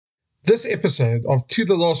This episode of To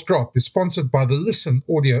The Last Drop is sponsored by the Listen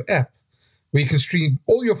audio app, where you can stream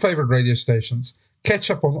all your favorite radio stations,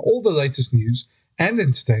 catch up on all the latest news and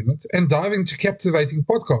entertainment, and dive into captivating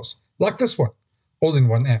podcasts like this one, all in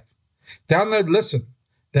one app. Download Listen,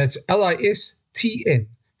 that's LISTN,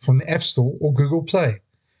 from the App Store or Google Play.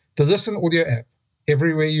 The Listen audio app,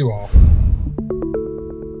 everywhere you are.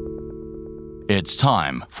 It's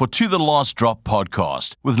time for To The Last Drop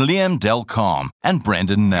podcast with Liam Delcalm and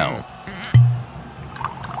Brendan Nell.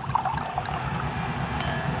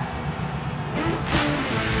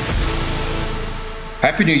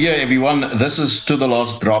 Happy New Year, everyone. This is To The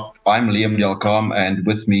Last Drop. I'm Liam Delcalm, and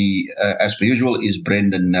with me, as per usual, is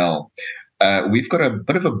Brendan Nell. We've got a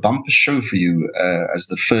bit of a bumper show for you as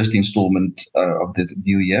the first installment of the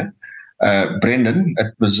new year. Brendan,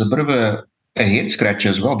 it was a bit of a head scratcher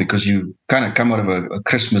as well, because you kind of come out of a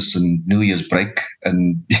Christmas and New Year's break,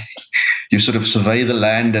 and you sort of survey the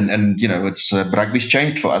land, and you know, it's rugby's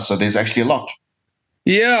changed for us, so there's actually a lot.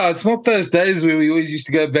 Yeah, it's not those days where we always used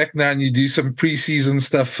to go back now and you do some pre-season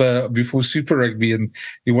stuff before Super Rugby, and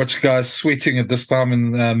you watch guys sweating at this time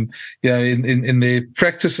and in their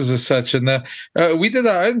practices as such. And we did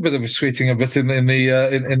our own bit of sweating a bit in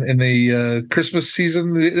the Christmas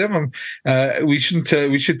season. We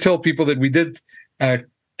should tell people that we did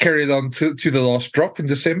carry it on to the last drop in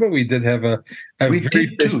December. We did have a very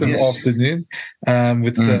festive afternoon.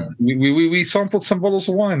 We sampled some bottles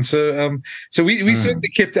of wine. So we certainly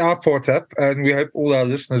kept our part up, and we hope all our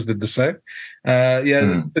listeners did the same.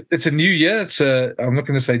 It's a new year. I'm not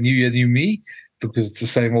going to say new year, new me, because it's the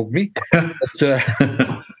same old me. But,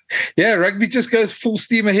 rugby just goes full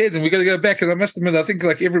steam ahead, and we got to go back. And I must admit, I think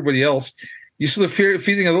like everybody else, you're sort of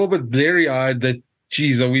feeling a little bit blurry-eyed that,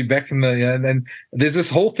 geez, are we back in the... And there's this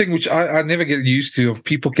whole thing which I never get used to, of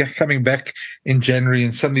people coming back in January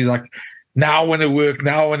and suddenly like, now I want to work,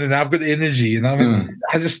 now I've got energy. And I'm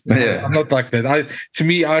not like that. To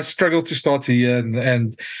me, I struggle to start the year.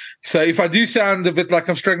 And so if I do sound a bit like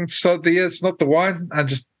I'm struggling to start the year, it's not the wine. I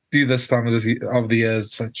just do this time of the year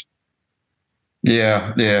as such.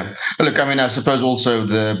 Yeah. Look, I mean, I suppose also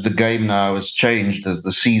the game now has changed.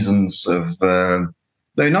 The seasons of...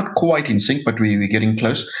 they're not quite in sync, but we're getting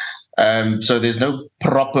close. So there's no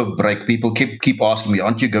proper break. People keep asking me,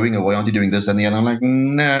 aren't you going away? Aren't you doing this and the other? I'm like,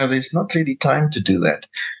 no, there's not really time to do that.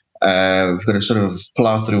 We've got to sort of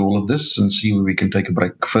plow through all of this and see where we can take a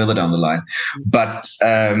break further down the line. But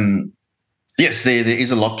yes, there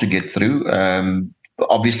is a lot to get through.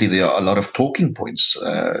 Obviously, there are a lot of talking points.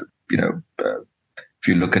 If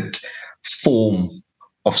you look at form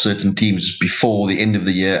of certain teams before the end of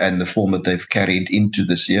the year and the form that they've carried into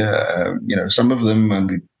this year, some of them,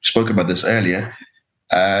 and we spoke about this earlier,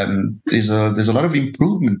 there's a lot of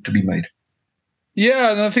improvement to be made.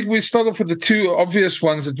 Yeah, and I think we start off with the two obvious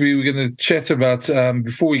ones that we were going to chat about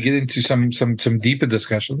before we get into some deeper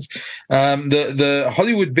discussions. The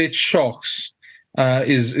Hollywood Bet Sharks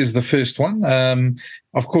is the first one.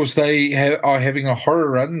 Of course, they are having a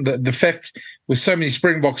horror run. The fact, with so many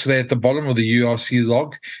Springboks there at the bottom of the URC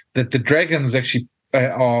log, that the Dragons actually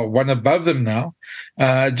are one above them now,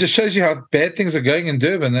 just shows you how bad things are going in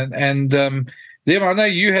Durban. And Liam, I know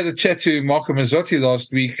you had a chat to Marco Mazzotti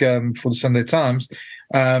last week for the Sunday Times,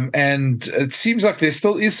 and it seems like there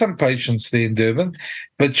still is some patience there in Durban,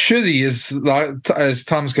 but surely as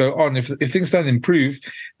times go on, if things don't improve,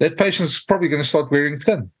 that patience is probably going to start wearing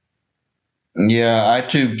thin. Yeah, I had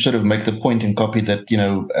to sort of make the point in copy that,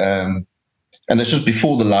 and this was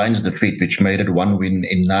before the Lions defeat, which made it one win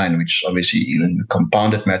in 9, which obviously even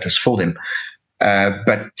compounded matters for them.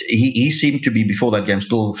 But he seemed to be, before that game,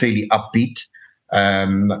 still fairly upbeat.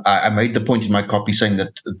 I made the point in my copy saying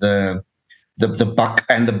that the buck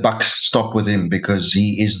and the Bucks stop with him because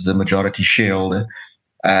he is the majority shareholder.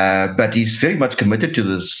 But he's very much committed to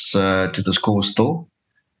this cause still.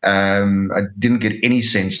 I didn't get any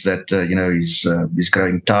sense that he's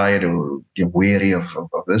growing tired or weary of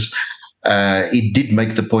this. He did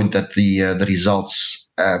make the point that the results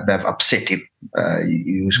have upset him.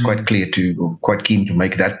 He was quite keen to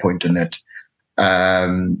make that point, and that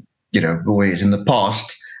whereas in the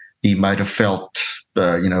past he might have felt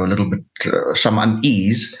a little bit some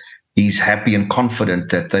unease. He's happy and confident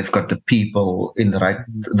that they've got the people in the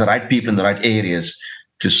right people in the right areas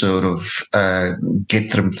to sort of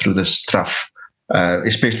get them through this tough,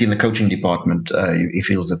 especially in the coaching department. He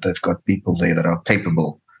feels that they've got people there that are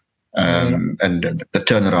capable, and the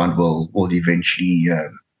turnaround will eventually,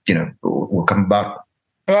 will come about.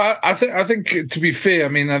 Well, I think to be fair, I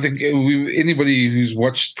mean, I think anybody who's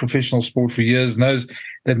watched professional sport for years knows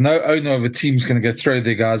that no owner of a team is going to go throw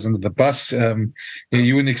their guys under the bus. You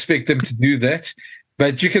wouldn't expect them to do that.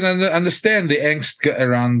 but you can understand the angst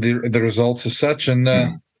around the results as such. And,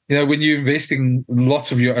 when you're investing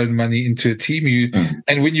lots of your own money into a team,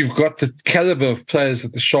 and when you've got the caliber of players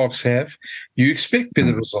that the Sharks have, you expect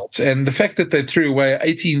better results. And the fact that they threw away an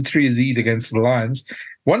 18-3 lead against the Lions,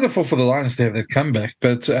 wonderful for the Lions to have that comeback.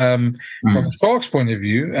 But from the Sharks' point of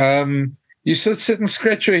view, you sit and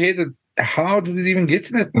scratch your head at how did it even get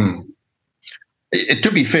to that point?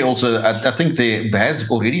 To be fair, also, I think there has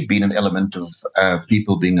already been an element of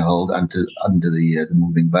people being held under the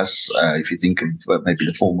moving bus. If you think of maybe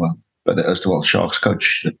the former, the erstwhile Sharks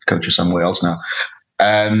coach that coaches somewhere else now.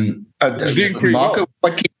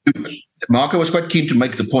 Marco was quite keen to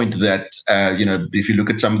make the point that, if you look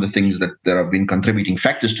at some of the things that have been contributing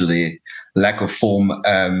factors to their lack of form,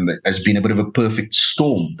 has been a bit of a perfect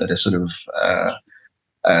storm that has sort of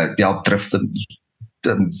helped drift them.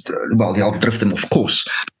 Help drift them, of course.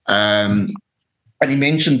 And he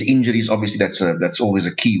mentioned injuries. Obviously, that's always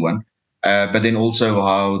a key one. But then also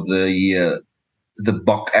how the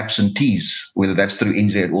Bok absentees, whether that's through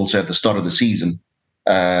injury, also at the start of the season,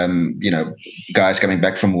 guys coming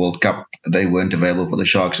back from World Cup, they weren't available for the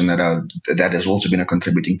Sharks, and that has also been a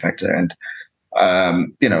contributing factor. And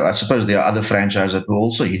I suppose there are other franchises that were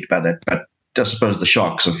also hit by that, but I suppose the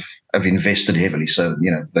Sharks have invested heavily, so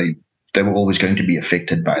they were always going to be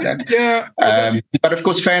affected by that. Yeah. But of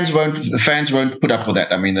course, fans won't put up with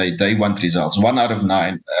that. I mean, they want results. 1 out of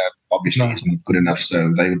 9 obviously isn't good enough.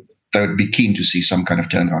 So they would be keen to see some kind of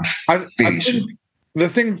turnaround very soon.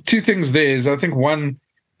 Two things there is, I think, one,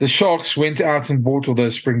 the Sharks went out and bought all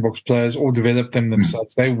those Springboks players or developed them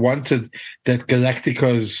themselves. They wanted that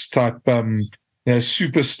Galacticos type,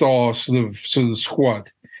 superstar sort of squad.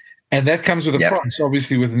 And that comes with a price,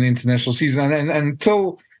 obviously, with an international season. And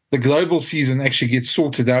until the global season actually gets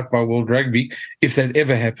sorted out by World Rugby, if that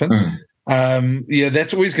ever happens,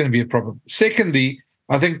 that's always going to be a problem. Secondly,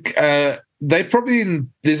 I think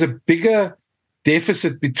there's a bigger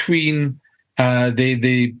deficit between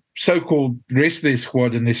the so-called rest of their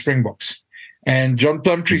squad and their Springboks. And John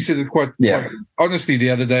Plumtree said it quite honestly the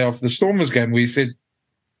other day after the Stormers game, where he said,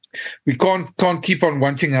 we can't keep on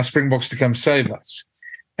wanting our Springboks to come save us.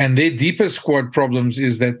 And their deeper squad problems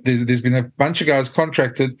is that there's been a bunch of guys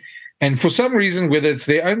contracted, and for some reason, whether it's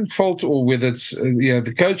their own fault or whether it's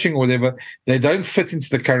the coaching or whatever, they don't fit into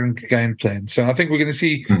the current game plan. So I think we're going to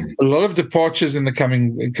see a lot of departures in the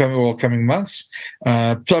coming months.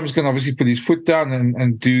 Plum's going to obviously put his foot down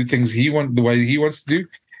and do things the way he wants to do.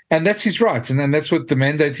 And that's his right. And then that's what the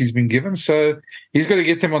mandate he's been given. So he's got to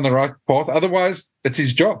get them on the right path. Otherwise, it's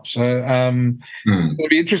his job. So it'll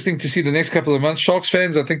be interesting to see the next couple of months. Sharks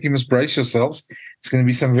fans, I think you must brace yourselves. It's going to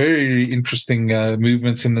be some very interesting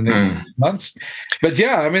movements in the next months. But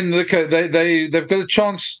yeah, I mean, look, they've got a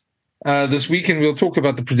chance this weekend. We'll talk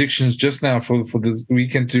about the predictions just now for the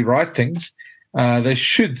weekend to right things. They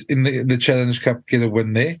should, in the Challenge Cup, get a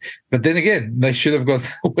win there. But then again, they should have got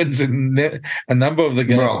wins in a number of the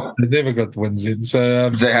games. Well, they never got wins in.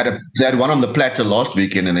 So they had one on the platter last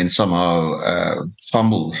weekend, and then somehow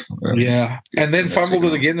fumbled. And then fumbled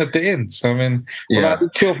it again at the end. So I mean, I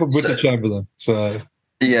did feel for Boeta Chamberlain. So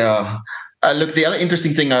look, the other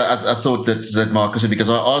interesting thing I thought that Marcus said, because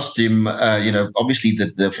I asked him, obviously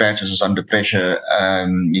the franchise is under pressure.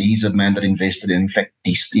 He's a man that invested in fact,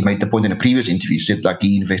 he made the point in a previous interview, said like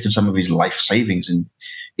he invested some of his life savings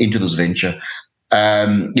into this venture.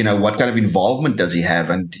 What kind of involvement does he have?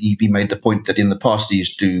 And he made the point that in the past he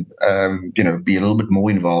used to, be a little bit more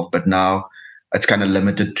involved, but now it's kind of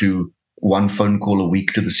limited to one phone call a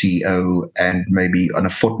week to the CEO, and maybe on a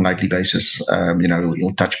fortnightly basis,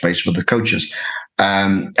 he'll touch base with the coaches.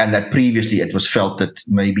 And that previously it was felt that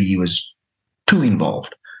maybe he was too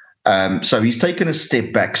involved. So he's taken a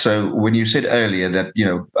step back. So when you said earlier that,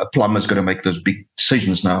 a plumber's going to make those big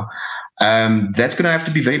decisions now, that's going to have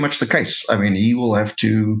to be very much the case. I mean, he will have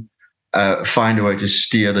to find a way to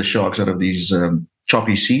steer the Sharks out of these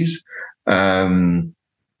choppy seas.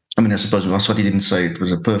 I suppose that's what he didn't say. It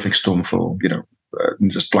was a perfect storm for,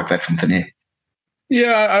 just pluck that from thin air.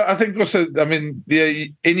 Yeah, I think also,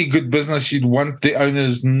 any good business, you'd want the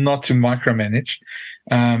owners not to micromanage,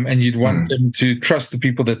 and you'd want them to trust the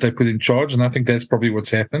people that they put in charge. And I think that's probably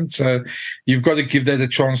what's happened. So you've got to give that a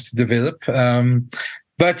chance to develop.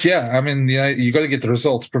 But yeah, you got to get the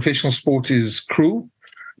results. Professional sport is cruel.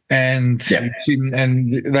 And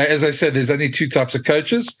as I said, there's only two types of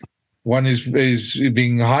coaches. One is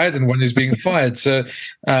being hired and one is being fired. So,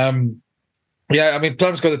 Plum's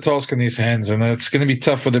got a task in his hands, and it's going to be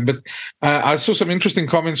tough for them. But I saw some interesting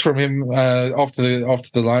comments from him after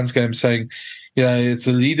the Lions game, saying, it's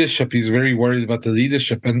the leadership. He's very worried about the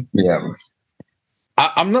leadership, and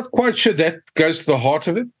I'm not quite sure that goes to the heart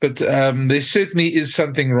of it, but there certainly is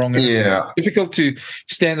something wrong. Yeah. It's difficult to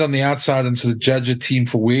stand on the outside and sort of judge a team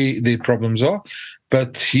for where their problems are,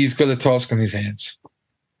 but he's got a task on his hands.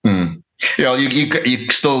 Yeah, you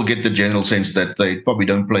still get the general sense that they probably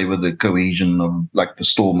don't play with the cohesion of like the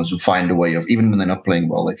Stormers, who find a way of, even when they're not playing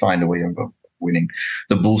well, they find a way of winning.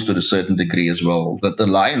 The Bulls to a certain degree as well. But the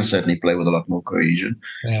Lions certainly play with a lot more cohesion.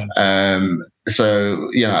 Yeah.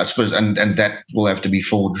 So I suppose, and that will have to be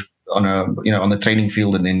forged on on the training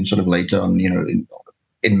field, and then sort of later on,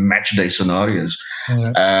 in match day scenarios.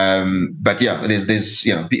 Yeah. But yeah, there's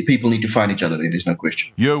people need to find each other there. There's no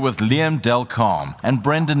question. You're with Liam Delcalm and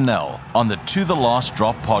Brendan Nell on the To The Last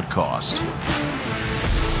Drop podcast.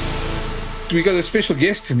 We got a special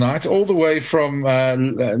guest tonight, all the way from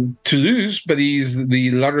Toulouse, but he's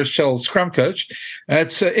the La Rochelle scrum coach.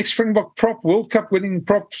 It's ex-Springbok prop, World Cup winning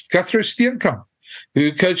prop Gurthro Steenkamp,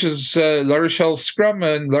 who coaches La Rochelle scrum,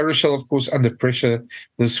 and La Rochelle, of course, under pressure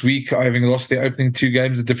this week, having lost their opening 2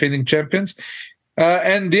 games, the defending champions.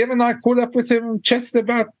 And Liam and I caught up with him and chatted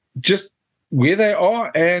about just where they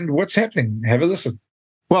are and what's happening. Have a listen.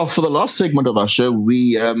 Well, for the last segment of our show,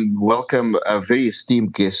 we welcome a very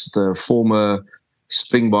esteemed guest, former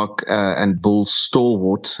Springbok and Bulls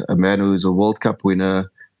stalwart, a man who is a World Cup winner.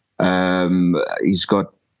 He's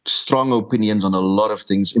got strong opinions on a lot of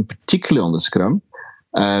things, in particular on the scrum.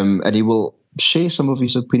 And he will share some of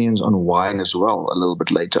his opinions on wine as well a little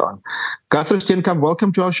bit later on. Gurthro Steenkamp,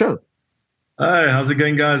 welcome to our show. Hi, how's it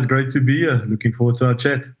going, guys? Great to be here. Looking forward to our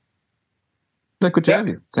chat. Good to have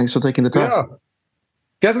you. Thanks for taking the time. Yeah.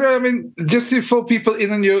 Gurthro, I mean, just to fill people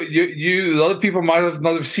in on you, a lot of people might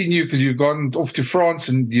not have seen you because you've gone off to France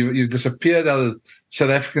and you've disappeared out of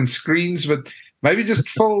South African screens, but maybe just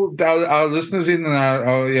fill our listeners in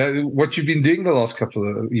on what you've been doing the last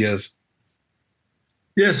couple of years.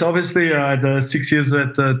 Yes, obviously, I had 6 years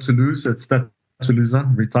at Toulouse, at Stade Toulouse,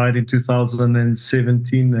 retired in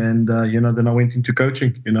 2017, and then I went into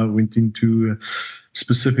coaching. Went into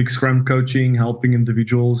specific scrum coaching, helping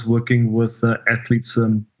individuals, working with athletes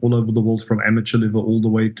all over the world, from amateur level all the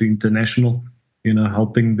way to international.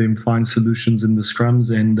 Helping them find solutions in the scrums,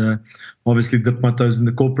 and obviously dipped my toes in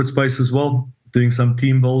the corporate space as well, doing some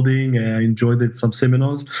team building. I enjoyed it, some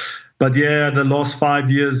seminars. But yeah, the last 5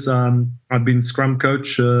 years, I've been scrum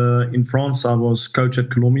coach in France. I was coach at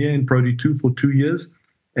Colomiers in Pro D2 for 2 years.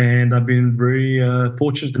 And I've been very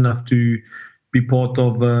fortunate enough to be part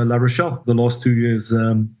of La Rochelle the last 2 years.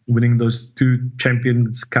 Winning those 2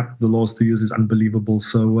 Champions Cup the last 2 years is unbelievable.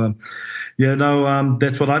 So,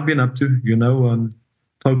 that's what I've been up to,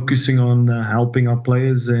 focusing on helping our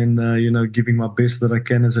players and, giving my best that I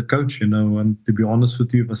can as a coach. To be honest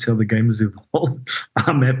with you, if I see how the game has evolved,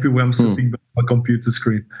 I'm happy where I'm sitting behind my computer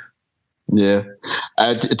screen. Yeah.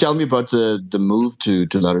 Tell me about the move to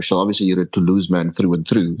La Rochelle. Obviously, you're a Toulouse man through and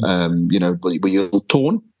through. Were you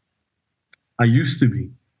torn? I used to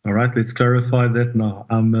be. All right, let's clarify that now.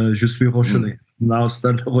 I'm Je suis Rochelais. Now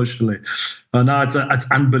Stade Rochelais. No,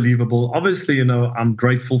 it's unbelievable. Obviously, I'm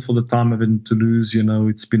grateful for the time I've been in Toulouse.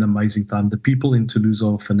 It's been an amazing time. The people in Toulouse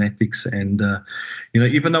are fanatics. And,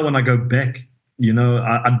 even though when I go back,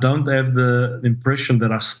 I don't have the impression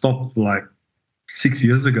that I stopped like 6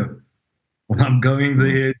 years ago. When I'm going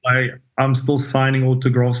there, I'm still signing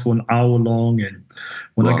autographs for an hour long. And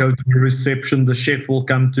when I go to the reception, the chef will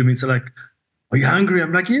come to me and say, like, "Are you hungry?"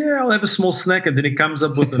 I'm like, "Yeah, I'll have a small snack." And then he comes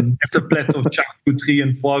up with a massive platter of charcuterie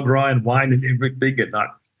and foie gras and wine and everything. And like,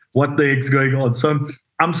 what the heck's going on? So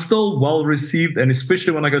I'm still well received. And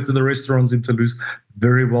especially when I go to the restaurants in Toulouse,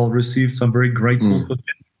 very well received. So I'm very grateful for that.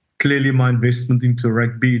 Clearly, my investment into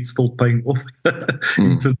rugby, it's still paying off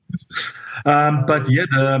in Toulouse. But yeah,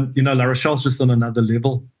 La Rochelle's just on another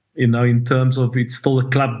level, in terms of it's still a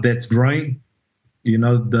club that's growing.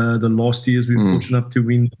 The last years we were fortunate enough to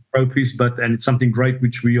win trophies, and it's something great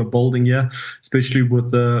which we are building here, especially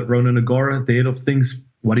with Ronan Agora at the head of things.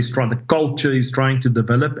 The culture he's trying to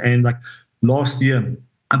develop. And like last year,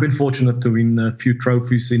 I've been fortunate enough to win a few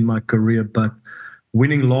trophies in my career, but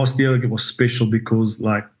winning last year, it was special because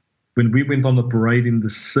like when we went on the parade in the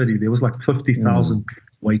city, there was like 50,000 people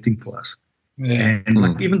waiting for us. Yeah. And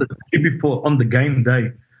like even the day before on the game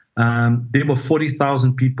day, there were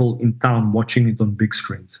 40,000 people in town watching it on big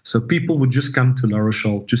screens. So people would just come to La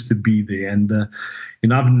Rochelle just to be there. And,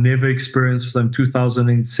 I've never experienced in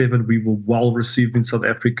 2007, we were well received in South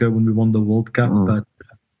Africa when we won the World Cup. But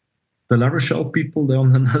the La Rochelle people, they're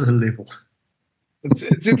on another level.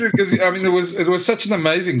 It's interesting because, it was such an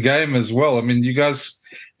amazing game as well. You guys,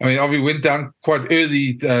 obviously went down quite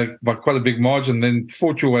early by quite a big margin, then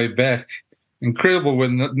fought your way back. Incredible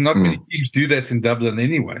when not many teams do that in Dublin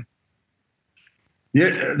anyway.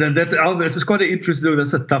 Yeah, that's quite an interesting.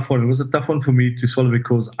 That's a tough one. It was a tough one for me to swallow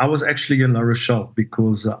because I was actually in La Rochelle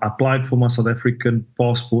because I applied for my South African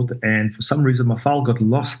passport, and for some reason my file got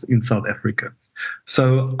lost in South Africa.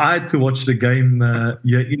 So I had to watch the game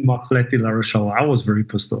in my flat in La Rochelle. I was very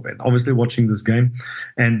pissed off, and obviously watching this game,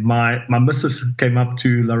 and my missus came up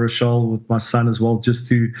to La Rochelle with my son as well, just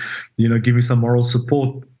to, give me some moral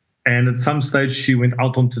support. And at some stage, she went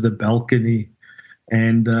out onto the balcony,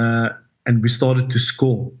 and we started to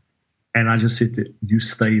score. And I just said, "You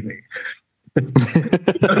stay there."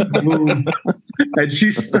 Don't move. And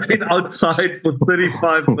she stayed outside for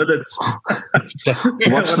 35 minutes.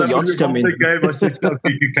 Watch the yachts come in. The game, I said,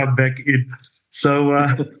 "Okay, you come back in." So,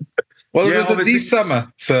 well, it was this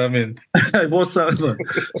summer. So I mean, it was summer.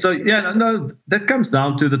 So no, that comes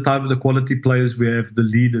down to the type of the quality players we have, the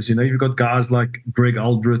leaders. You've got guys like Greg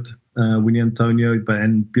Aldred, Winnie Antonio,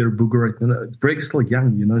 and Pierre Bougeret. Greg is still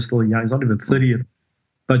young, still young. He's not even 30 yet.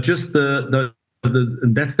 But just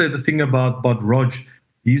and that's the thing about Rog.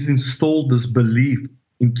 He's installed this belief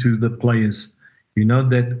into the players,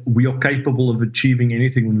 that we are capable of achieving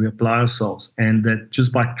anything when we apply ourselves, and that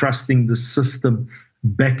just by trusting the system,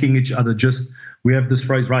 backing each other, we have this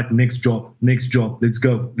phrase, right? Next job, let's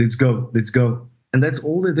go. And that's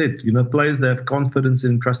all they did. Players, they have confidence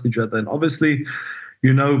and trust each other. And obviously,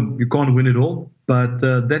 you can't win it all, but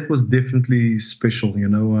that was definitely special.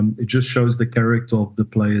 It just shows the character of the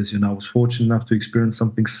players. I was fortunate enough to experience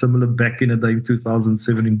something similar back in the day in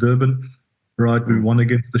 2007 in Durban. Right, we won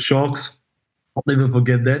against the Sharks. I'll never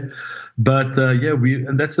forget that. But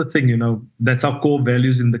and that's the thing. That's our core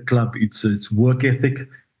values in the club. It's work ethic.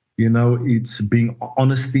 It's being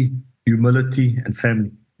honesty, humility, and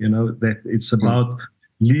family. That it's about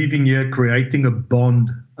leaving here, creating a bond,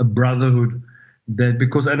 a brotherhood.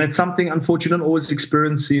 And it's something unfortunate always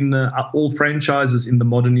experience in all franchises in the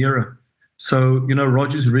modern era. So,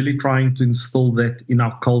 Roger's really trying to instill that in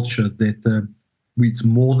our culture, that it's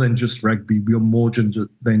more than just rugby. We are more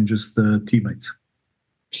than just teammates.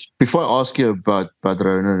 Before I ask you about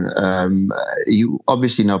Ronan, you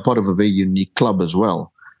obviously now part of a very unique club as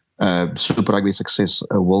well. Super Rugby success,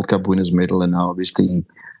 a World Cup winners medal, and now obviously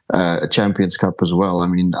a Champions Cup as well. I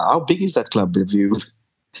mean, how big is that club? If you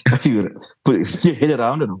put your head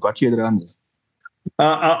around it, or got your head around this?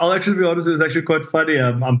 I'll actually be honest. It's actually quite funny.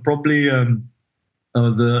 I'm probably in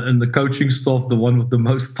the coaching staff, the one with the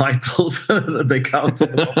most titles that they count.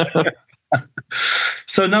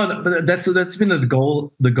 So no, but that's been the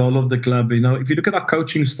goal of the club. If you look at our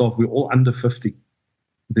coaching staff, we're all under 50.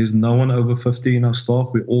 There's no one over 50 in our staff.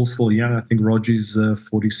 We're all still young. I think Roger's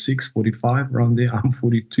 46, 45, around there. I'm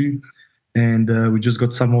 42. And we just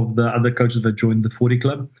got some of the other coaches that joined the 40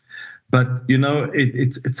 club. But,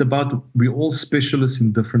 it's about, we're all specialists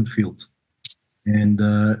in different fields. And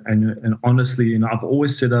honestly, I've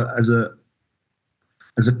always said as a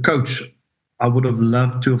coach, I would have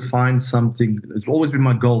loved to find something. It's always been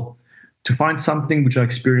my goal to find something which I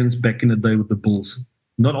experienced back in the day with the Bulls.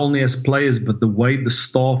 Not only as players, but the way the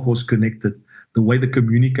staff was connected, the way they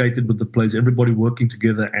communicated with the players, everybody working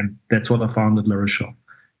together. And that's what I found at La Rochelle.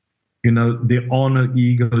 There are no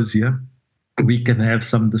egos here. We can have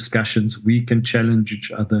some discussions. We can challenge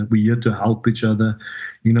each other. We're here to help each other,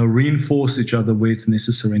 reinforce each other where it's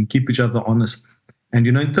necessary and keep each other honest. And,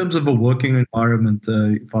 in terms of a working environment,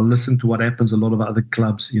 if I listen to what happens, a lot of other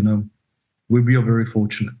clubs, we are very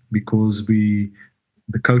fortunate because the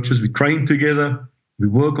coaches, we train together, we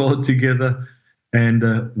work hard together. And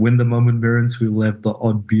when the moment warrants, we will have the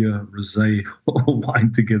odd beer, rosé, or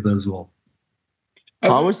wine together as well.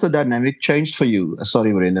 How has the dynamic changed for you?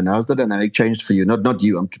 Sorry, Brendan. How's the dynamic changed for you? Not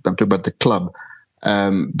you. I'm talking about the club,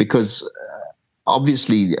 because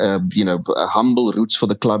obviously, humble roots for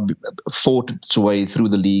the club, fought its way through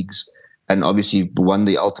the leagues, and obviously won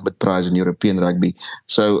the ultimate prize in European rugby.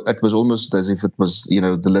 So it was almost as if it was,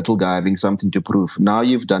 the little guy having something to prove. Now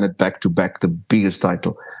you've done it back to back, the biggest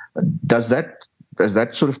title. Has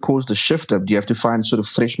that sort of caused a shift? Do you have to find sort of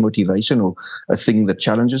fresh motivation or a thing that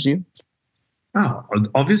challenges you? Oh,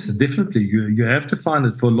 obviously, definitely. You have to find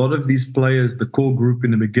it. For a lot of these players, the core group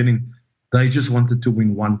in the beginning, they just wanted to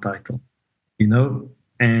win one title,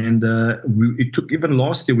 and it took, even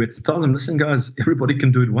last year, we had to tell them, listen, guys, everybody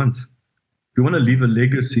can do it once. If you want to leave a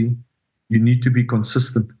legacy, you need to be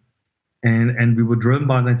consistent. And we were driven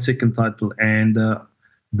by that second title. And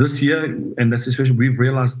this year, and that's especially, we've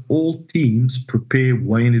realized all teams prepare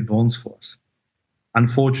way in advance for us.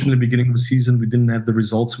 Unfortunately, beginning of the season, we didn't have the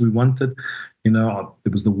results we wanted.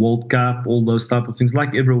 There was the World Cup, all those type of things,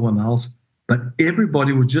 like everyone else. But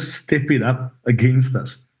everybody would just step it up against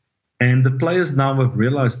us. And the players now have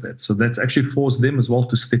realized that. So that's actually forced them as well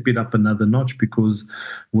to step it up another notch, because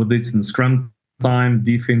whether it's in scrum time,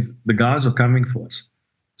 defense, the guys are coming for us.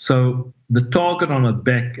 So the target on our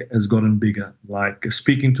back has gotten bigger. Like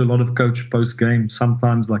speaking to a lot of coach post-game,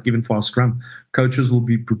 sometimes like even for our scrum, coaches will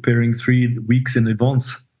be preparing 3 weeks in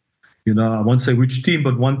advance. I won't say which team,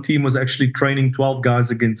 but one team was actually training 12 guys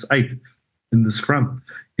against 8 in the scrum,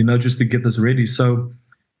 just to get us ready. So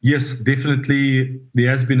yes, definitely there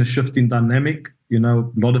has been a shift in dynamic. A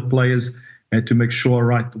lot of players had to make sure,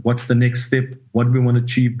 right, what's the next step? What do we want to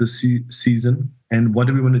achieve this season? And what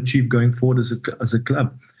do we want to achieve going forward as a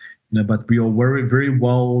club? But we are very, very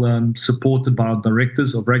well supported by our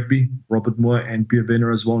directors of rugby, Robert Moore and Pierre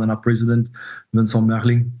Venner as well, and our president, Vincent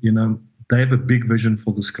Merling. They have a big vision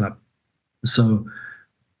for this club. So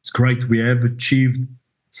it's great. We have achieved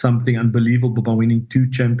something unbelievable by winning 2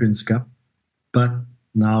 Champions Cup, but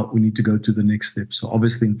now we need to go to the next step. So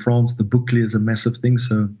obviously in France, the bouclier is a massive thing.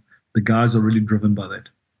 So the guys are really driven by that.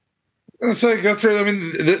 So Gurthro, I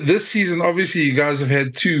mean, this season, obviously you guys have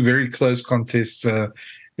had 2 very close contests.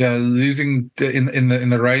 Losing in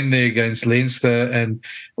the rain there against Leinster, and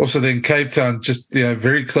also then Cape Town, just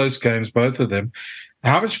very close games, both of them.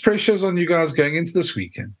 How much pressure is on you guys going into this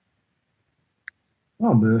weekend?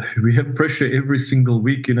 Oh, we have pressure every single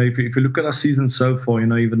week. If you look at our season so far,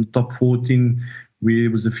 even the top 14,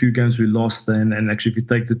 it was a few games we lost. And actually, if you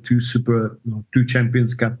take the 2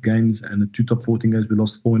 Champions Cup games and the 2 top 14 games, we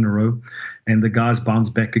lost 4 in a row. And the guys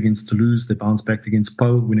bounced back against Toulouse. They bounced back against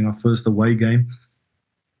Pau, winning our first away game.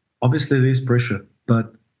 Obviously, there's pressure,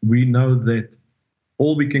 but we know that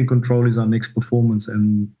all we can control is our next performance.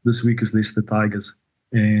 And this week is Leicester Tigers.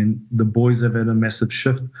 And the boys have had a massive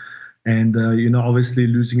shift. And, obviously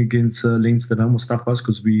losing against Leinster at home was tough for us,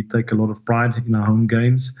 because we take a lot of pride in our home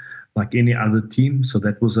games, like any other team. So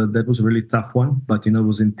that was a really tough one. But, it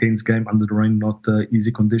was an intense game under the rain, not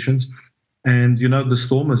easy conditions. And, the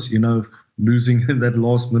Stormers, losing in that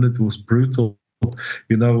last minute was brutal.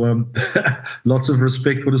 Lots of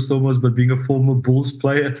respect for the Stormers, but being a former Bulls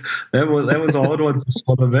player, that was a hard one to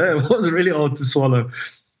swallow, man. It was really hard to swallow.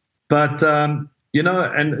 But,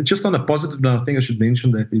 and just on a positive note, I think I should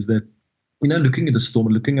mention that is that, looking at the Storm,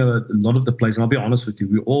 looking at a lot of the players, and I'll be honest with you,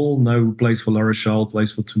 we all know who plays for La Rochelle,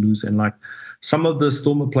 plays for Toulouse, and like some of the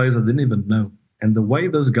Stormer players I didn't even know. And the way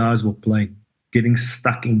those guys were playing, getting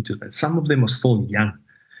stuck into that, some of them are still young.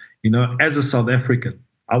 As a South African,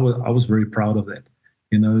 I was very proud of that.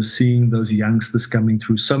 Seeing those youngsters coming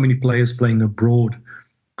through, so many players playing abroad.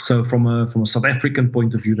 So from a South African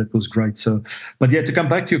point of view, that was great. So, but yeah, to come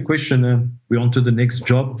back to your question, we're on to the next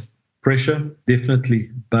job. Pressure, definitely.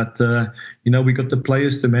 But, we got the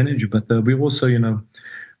players to manage it. But we also,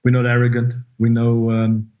 we're not arrogant. We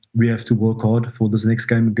know we have to work hard for this next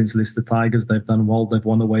game against Leicester Tigers. They've done well. They've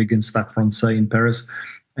won away against Stade Francais in Paris.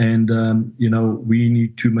 And, we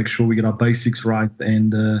need to make sure we get our basics right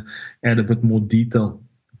and add a bit more detail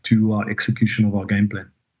to our execution of our game plan.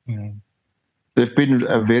 Yeah. There have been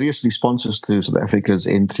various responses to South Africa's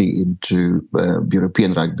entry into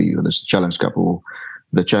European rugby, or this Challenge Cup or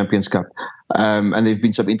the Champions Cup. And there have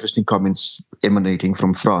been some interesting comments emanating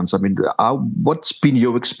from France. I mean, what's been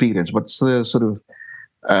your experience? What's the sort of,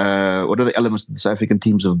 what are the elements that the South African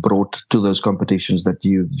teams have brought to those competitions that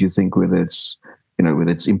you think, whether it's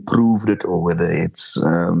improved it or whether it's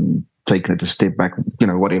taken it a step back,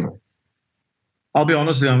 whatever? I'll be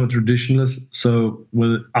honest with you, I'm a traditionalist, so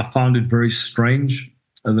I found it very strange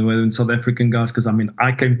the way in South African guys, because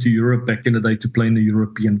I came to Europe back in the day to play in the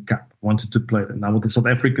European Cup. I wanted to play it. Now with the South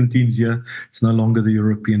African teams here, it's no longer the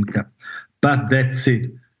European Cup. But that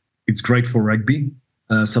said, it's great for rugby.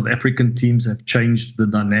 South African teams have changed the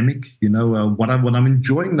dynamic. What I'm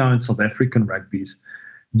enjoying now in South African rugby is,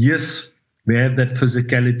 yes, we have that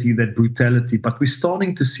physicality, that brutality, but we're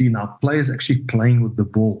starting to see now players actually playing with the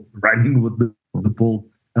ball, running with the ball.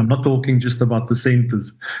 I'm not talking just about the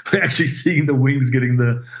centers. We're actually seeing the wings getting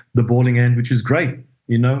the ball in hand, which is great,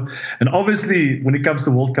 And obviously, when it comes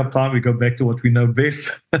to World Cup time, we go back to what we know best,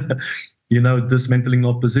 dismantling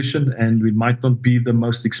opposition, and we might not be the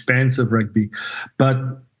most expansive rugby. But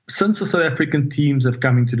since the South African teams have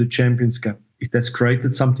come into the Champions Cup, it has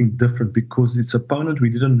created something different, because its opponent we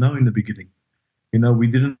didn't know in the beginning. We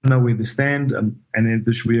didn't know where they stand. And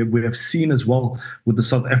we have seen as well with the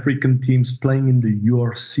South African teams playing in the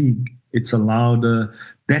URC, it's allowed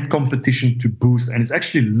that competition to boost. And it's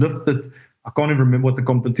actually lifted. I can't even remember what the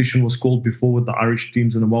competition was called before with the Irish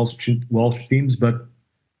teams and the Welsh teams, but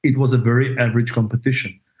it was a very average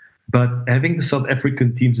competition. But having the South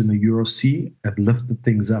African teams in the URC have lifted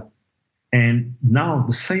things up. And now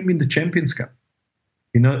the same in the Champions Cup.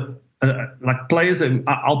 like players.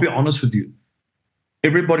 I'll be honest with you.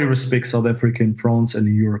 Everybody respects South Africa in France and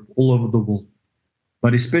in Europe, all over the world.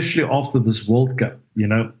 But especially after this World Cup,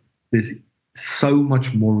 there's so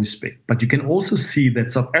much more respect. But you can also see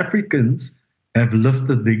that South Africans have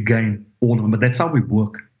lifted their game, all of them. But that's how we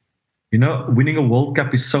work. Winning a World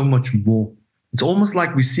Cup is so much more. It's almost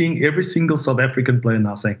like we're seeing every single South African player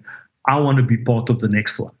now saying, I want to be part of the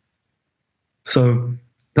next one. So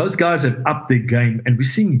those guys have upped their game, and we're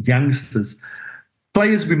seeing youngsters,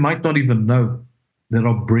 players we might not even know, that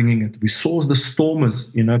are bringing it. We saw the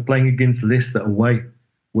Stormers, playing against Leicester away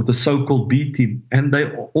with the so-called B team, and they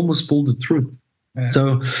almost pulled the truth. Yeah.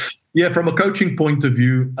 So, from a coaching point of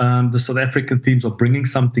view, the South African teams are bringing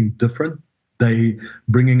something different. They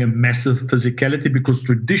bringing a massive physicality, because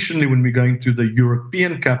traditionally when we're going to the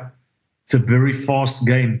European Cup, it's a very fast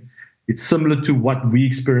game. It's similar to what we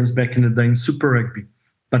experienced back in the day in Super Rugby.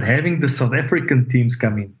 But having the South African teams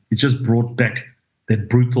come in, it just brought back that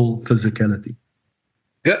brutal physicality.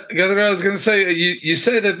 Yeah, I was going to say, you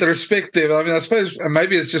say that the respect there. I mean, I suppose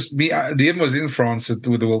maybe it's just me. Liam was in France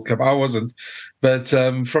with the World Cup. I wasn't. But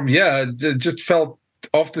from it just felt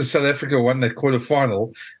after South Africa won that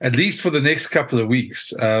quarterfinal, at least for the next couple of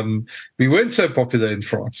weeks, we weren't so popular in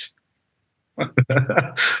France.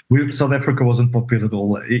 South Africa wasn't popular at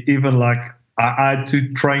all. Even I had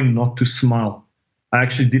to train not to smile. I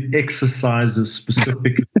actually did exercises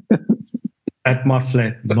specifically at my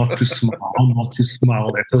flat, not to smile.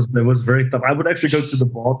 That was very tough. I would actually go to the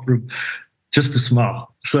bathroom just to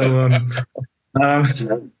smile. So,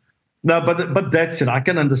 no, but that's it. I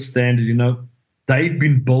can understand it. They've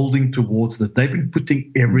been building towards that. They've been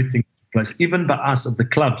putting everything in place. Even by us at the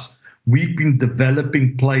clubs, we've been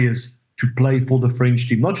developing players to play for the French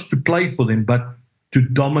team, not just to play for them, but to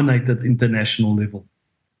dominate at international level.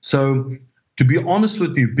 So, to be honest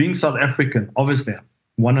with you, being South African, obviously,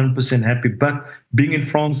 100% happy. But being in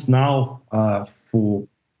France now for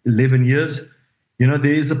 11 years, there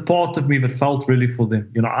is a part of me that felt really for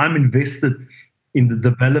them. I'm invested in the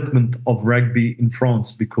development of rugby in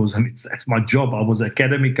France, because that's my job. I was an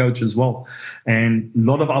academy coach as well. And a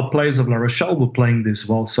lot of our players of La Rochelle were playing this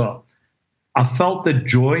well. So I felt that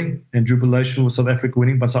joy and jubilation with South Africa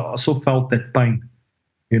winning, but I also felt that pain,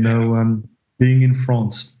 being in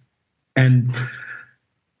France. And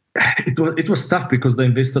it was tough because they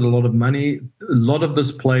invested a lot of money, a lot of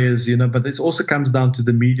those players, but this also comes down to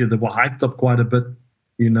the media. They were hyped up quite a bit.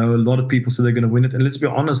 A lot of people said they're going to win it. And let's be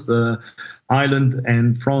honest, Ireland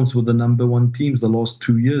and France were the number one teams the last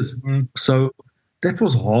 2 years. Mm. So that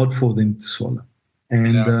was hard for them to swallow.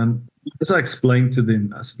 And as I explained to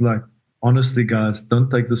them, I was like, honestly, guys, don't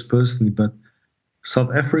take this personally, but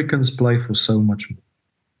South Africans play for so much more.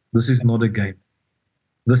 This is not a game.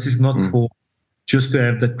 This is not for just to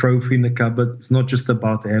have that trophy in the cupboard. It's not just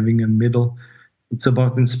about having a medal. It's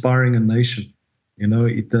about inspiring a nation.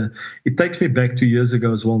 It takes me back 2 years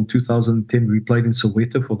ago as well. In 2010, we played in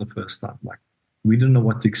Soweto for the first time. We didn't know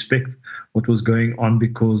what to expect, what was going on,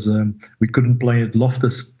 because we couldn't play at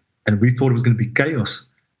Loftus, and we thought it was going to be chaos.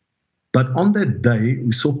 But on that day,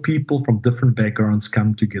 we saw people from different backgrounds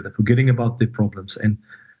come together, forgetting about their problems, and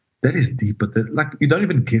that is deeper. You don't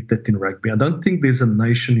even get that in rugby. I don't think there's a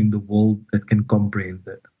nation in the world that can comprehend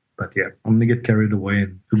that. But I'm going to get carried away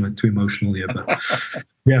and too emotional here. But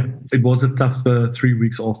it was a tough 3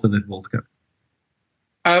 weeks after that World Cup.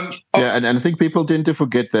 And I think people tend to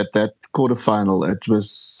forget that quarterfinal. It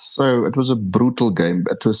was a brutal game.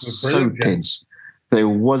 It was so tense. There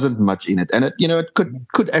wasn't much in it, and it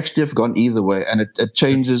could actually have gone either way, and it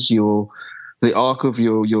changes the arc of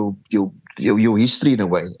your history in a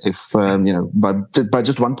way, if by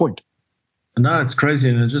just 1 point. No, it's crazy,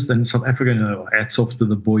 in South Africa, hats off to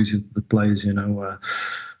the boys, the players.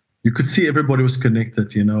 You could see everybody was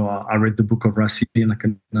connected. I read the book of Rassie, and I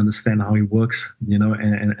can understand how he works.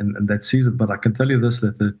 And that season. But I can tell you this: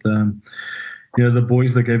 that the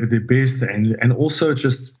boys, they gave it their best, and also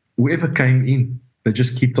just whoever came in, they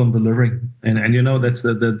just kept on delivering. And that's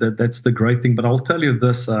the great thing. But I'll tell you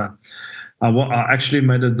this. I actually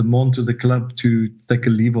made a demand to the club to take a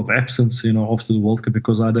leave of absence, after the World Cup,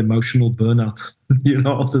 because I had emotional burnout,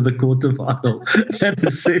 after the quarterfinal and the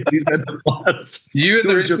semis and the finals. You and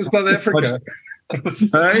the rest of South Africa.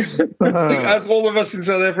 As all of us in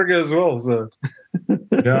South Africa as well. So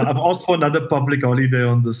I've asked for another public holiday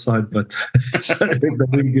on the side, but they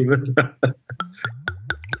didn't give it.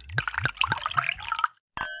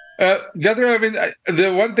 Gurthro,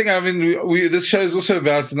 the one thing, this show is also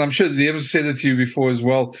about, and I'm sure Liam said it to you before as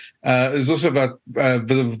well, is also about a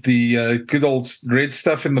bit of the good old red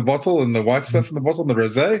stuff in the bottle and the white stuff in the bottle, the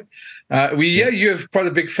rosé. You have quite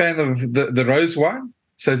a big fan of the rose wine.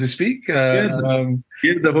 so to speak. The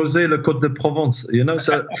Rosé, Le Côte de Provence,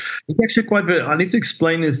 so it's actually quite very, I need to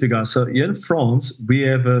explain this to you guys. So here in France, we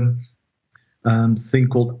have a thing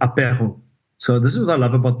called apéro. So this is what I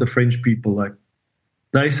love about the French people. Like,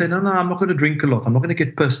 they say, no, I'm not going to drink a lot. I'm not going to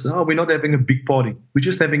get pissed. No, we're not having a big party. We're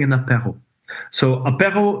just having an apéro. So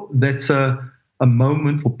apéro, that's a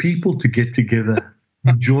moment for people to get together,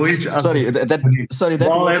 enjoy each other. That was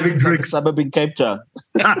like a suburb in Cape Town.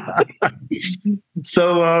 I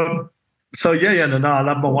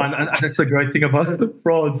love my wine, and that's the great thing about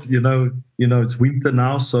France. It's winter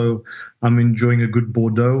now, so I'm enjoying a good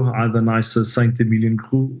Bordeaux, either nice Saint-Emilion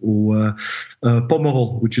Cru or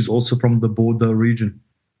Pomerol, which is also from the Bordeaux region.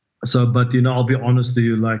 So, but I'll be honest to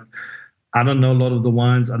you, like, I don't know a lot of the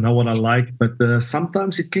wines. I know what I like, but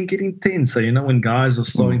sometimes it can get intense. So, when guys are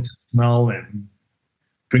starting to smell and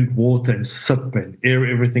drink water and sip and air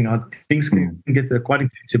everything out, things can get quite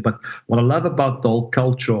intensive. But what I love about the whole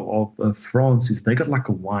culture of France is they got like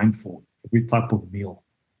a wine for every type of meal.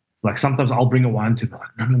 Like, sometimes I'll bring a wine to them,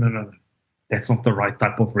 like, no, that's not the right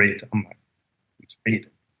type of red. I'm like, it's red.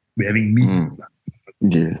 We're having meat.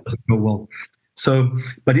 Yeah. Doesn't go well. So,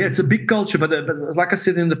 but yeah, it's a big culture. But like I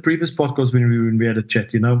said in the previous podcast when we had a chat,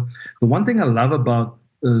 the one thing I love about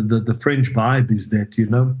the French vibe is that,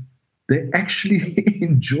 they actually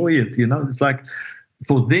enjoy it. It's like,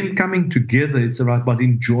 for them coming together, it's about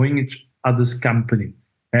enjoying each other's company,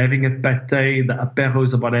 having a pâté. The apéro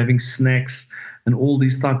is about having snacks and all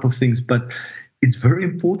these type of things. But it's very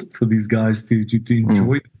important for these guys to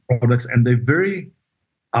enjoy the products, and they're very,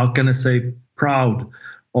 how can I say, proud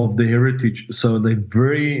of the heritage. So they're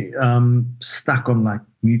very stuck on, like,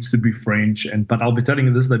 needs to be French. But I'll be telling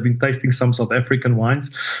you this, they've been tasting some South African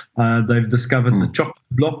wines. They've discovered the Chocolate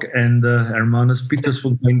Block and Hermanus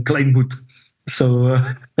Pietersfontein Kleinboet. So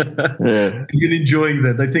you're enjoying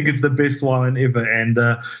that. I think it's the best wine ever. And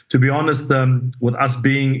to be honest, with us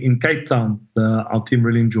being in Cape Town, our team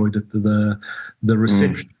really enjoyed it. The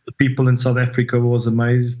reception of the people in South Africa was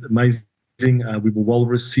amazing. We were well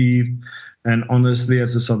received. And honestly,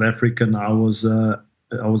 as a South African, I was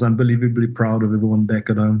unbelievably proud of everyone back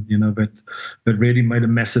at home. But really made a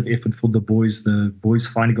massive effort for the boys. The boys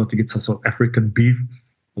finally got to get some South African beef,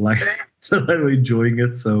 so they were enjoying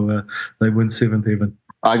it. So they won seventh heaven.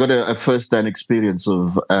 I got a first-hand experience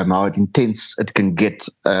of how intense it can get.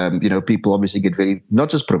 People obviously get very, not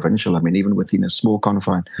just provincial, I mean, even within a small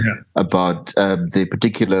confine, about the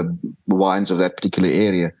particular wines of that particular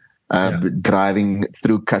area. Driving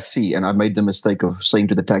through Cassis, and I made the mistake of saying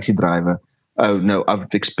to the taxi driver, "Oh no, I've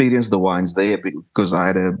experienced the wines there because I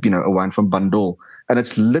had a wine from Bandol, and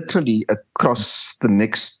it's literally across the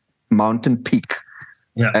next mountain peak."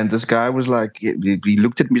 Yeah. And this guy was like, he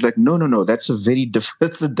looked at me like, "No, that's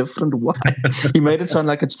a different wine." He made it sound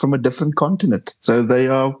like it's from a different continent. So they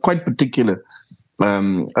are quite particular,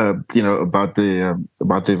 about their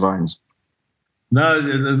vines. No,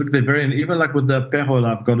 look, they're very, even like with the apéro,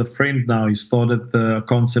 I've got a friend now, he started the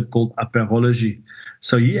concept called apérology.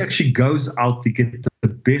 So he actually goes out to get the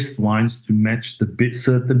best wines to match the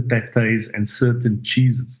certain pâtés and certain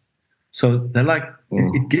cheeses. So they're like,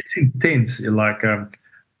 it gets intense. Like,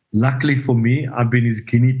 luckily for me, I've been his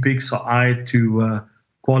guinea pig, so I had to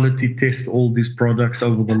quality test all these products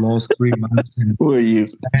over the last 3 months. And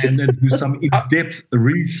then do some in-depth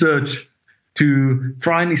research to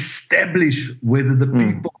try and establish whether the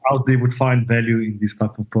people out there would find value in these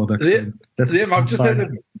type of products. I've just had a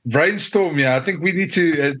brainstorm. I think we need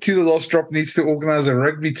to the Last Drop needs to organize a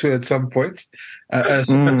rugby tour at some point. A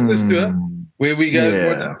tour where we go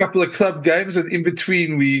watch a couple of club games, and in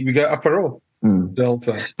between we go apéro.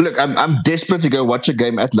 Delta. Look, I'm desperate to go watch a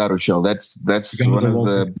game at La Rochelle. That's one of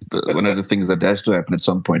the things that has to happen at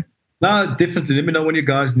some point. No, definitely. Let me know when you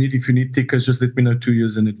guys need. If you need tickets, just let me know 2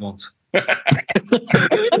 years in advance.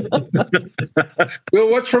 We'll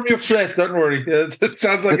watch from your flat. Don't worry. It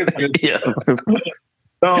sounds like it's good.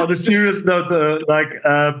 No, on a serious note,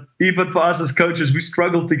 even for us as coaches, we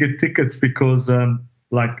struggle to get tickets because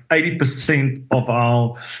 80% of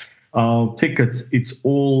our tickets, it's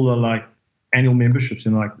all annual memberships,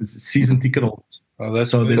 season ticket holders. Oh,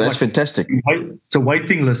 that's fantastic. It's a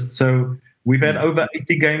waiting list. So we've had over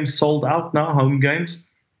 80 games sold out now, home games,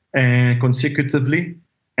 and consecutively.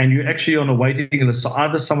 And you're actually on a waiting list. So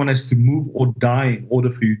either someone has to move or die in order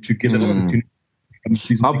for you to get an opportunity.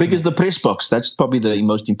 How big is the press box? That's probably the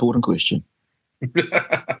most important question.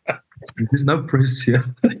 There's no press here.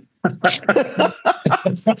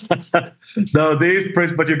 No, there's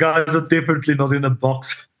press, but you guys are definitely not in a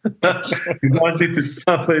box. You guys need to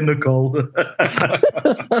suffer in the cold.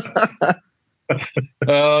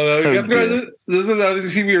 Listen,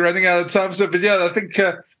 obviously we're running out of time. So, but yeah, I think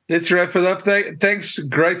let's wrap it up. Thanks.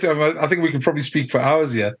 Great. I think we could probably speak for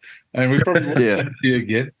hours here, and we probably won't see you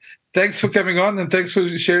again. Thanks for coming on, and thanks for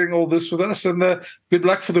sharing all this with us, and good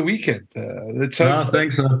luck for the weekend. Let's hope.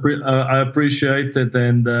 Thanks. I appreciate it.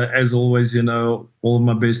 And as always, all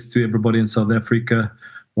my best to everybody in South Africa.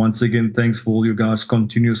 Once again, thanks for all you guys'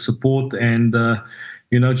 continuous support. And,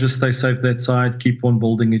 just stay safe that side. Keep on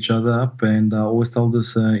building each other up. And I always tell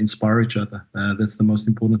this, inspire each other. That's the most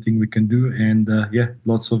important thing we can do. And,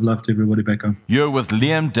 lots of love to everybody back home. You're with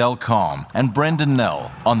Liam Delcom and Brendan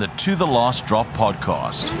Nell on the To The Last Drop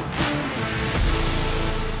podcast.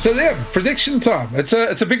 So, Liam, prediction time. It's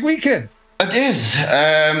a big weekend. It is,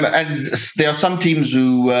 and there are some teams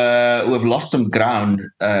who have lost some ground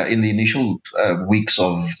in the initial weeks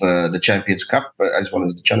of the Champions Cup as well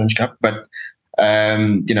as the Challenge Cup. But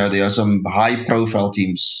there are some high-profile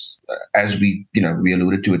teams, as we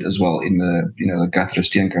alluded to it as well in the Gurthro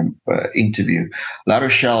Steenkamp interview. La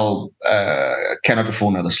Rochelle cannot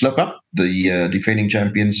afford another slip-up. The defending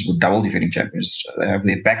champions, double defending champions, they have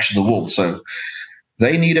their backs to the wall, so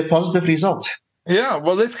they need a positive result. Yeah,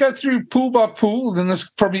 well, let's go through pool by pool. Then it's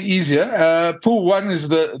probably easier. Pool 1 is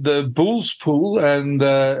the Bulls pool, and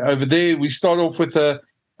over there we start off with an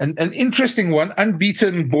interesting one.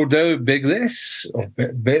 Unbeaten Bordeaux Begles,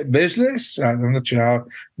 I'm not sure how. I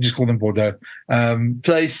just call them Bordeaux.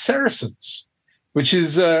 Play Saracens, which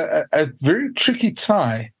is a very tricky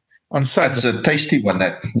tie on Sunday. That's a tasty one.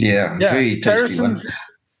 Very Saracens tasty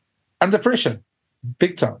one. Under pressure.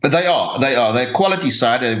 Big time. But they are. They're quality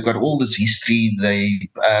side. They've got all this history. They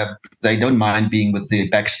don't mind being with their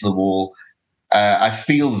backs to the wall. I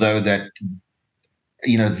feel though that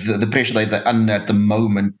the pressure they're under at the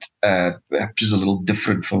moment perhaps is a little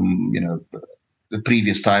different from the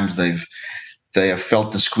previous times they have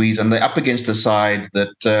felt the squeeze, and they're up against a side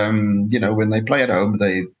that when they play at home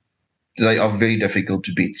they are very difficult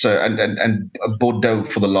to beat. So and Bordeaux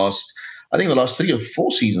for the last 3 or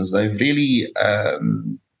 4 seasons, they've really,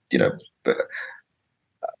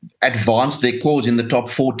 advanced their cause in the top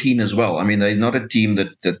 14 as well. I mean, they're not a team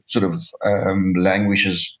that sort of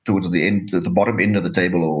languishes towards the bottom end of the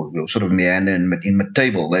table, or sort of meander in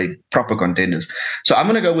mid-table. They're proper contenders. So I'm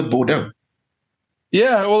going to go with Bordeaux.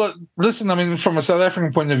 Yeah, well, listen, I mean, from a South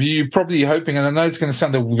African point of view, you're probably hoping, and I know it's going to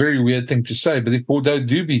sound a very weird thing to say, but if Bordeaux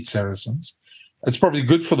do beat Saracens, it's probably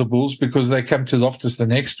good for the Bulls because they come to Loftus the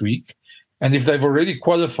next week. And if they've already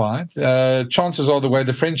qualified, chances are the way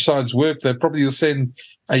the French sides work, they probably will send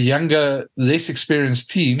a younger, less experienced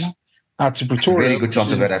team out to Pretoria. Very good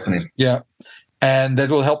chance of that happening. Yeah. And that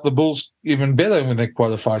will help the Bulls even better when they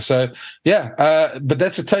qualify. So, but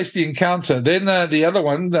that's a tasty encounter. Then the other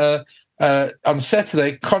one, on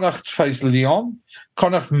Saturday, Connacht face Lyon.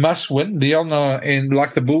 Connacht must win. Lyon are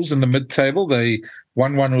like the Bulls in the mid-table. They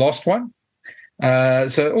won one, lost one.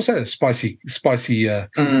 So also spicy.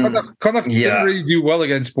 Connacht didn't really do well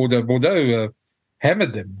against Bordeaux. Bordeaux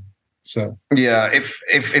hammered them. So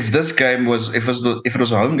if this game was if it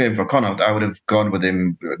was a home game for Connacht, I would have gone with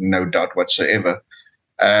them, no doubt whatsoever.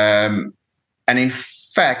 And in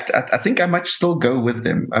fact, I think I might still go with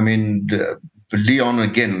them. I mean, Lyon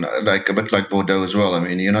again, like a bit like Bordeaux as well. I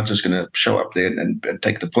mean, you're not just going to show up there and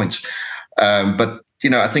take the points. But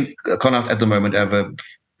I think Connacht at the moment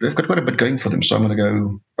they've got quite a bit going for them, so I'm going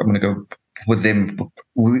to go with them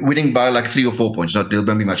winning by like 3 or 4 points. Not there'll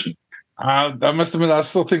be much. I must admit, I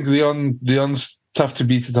still think Lyon's tough to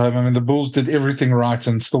beat at home. I mean, the Bulls did everything right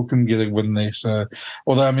and still couldn't get a win there. So,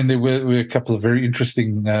 although I mean, there were a couple of very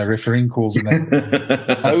interesting refereeing calls in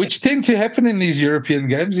that, which tend to happen in these European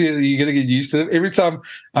games. You're going to get used to it. Every time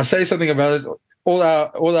I say something about it, all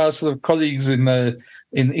our sort of colleagues in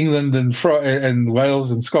England and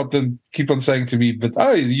Wales and Scotland keep on saying to me, "But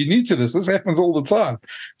you're new to this. This happens all the time."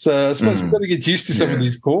 So I suppose we've got to get used to some of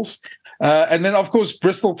these calls. And then, of course,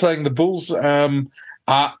 Bristol playing the Bulls.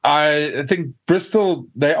 I think Bristol,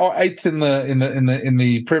 they are 8th in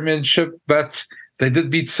the Premiership, but they did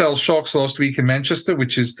beat Sale Sharks last week in Manchester,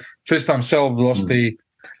 which is first time Sale have lost a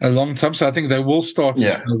long time. So I think they will start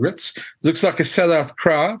with the Ritz. Looks like a sellout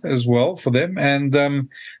crowd as well for them, and they're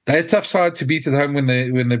a tough side to beat at home when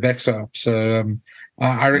their backs are up. So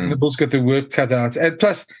I reckon the Bulls got their work cut out. And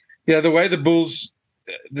plus, the way the Bulls,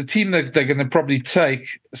 the team that they're going to probably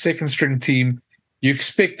take, second string team, you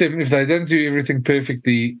expect them, if they don't do everything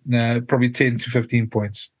perfectly, probably 10 to 15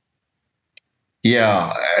 points.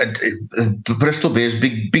 Yeah, the Bristol Bears,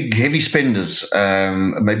 big, heavy spenders.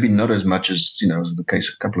 Maybe not as much as was the case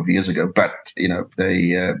a couple of years ago, but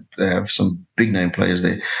they have some big name players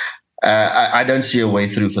there. I don't see a way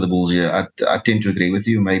through for the Bulls here. I tend to agree with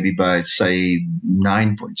you, maybe by, say,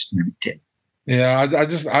 9 points, maybe 10. Yeah,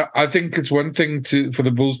 I think it's one thing for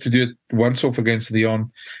the Bulls to do it once off against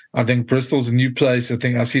Lyon. I think Bristol's a new place.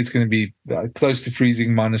 I see it's going to be close to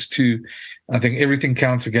freezing, -2. I think everything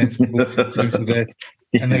counts against the Bulls in terms of that,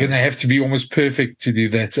 and they're going to have to be almost perfect to do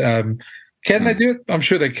that. Can they do it? I'm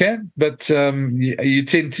sure they can, but you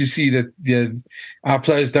tend to see that our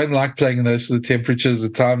players don't like playing in those sort of temperatures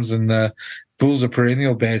at times, and Bulls are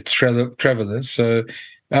perennial bad travelers. So.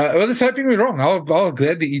 Well, it's hoping we're wrong. I'll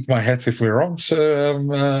gladly eat my hat if we're wrong. So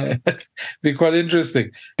be quite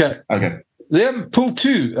interesting. Okay. Then Pool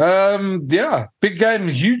 2. Big game,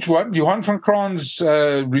 huge one. Johan van Kraan's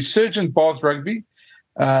resurgent Bath Rugby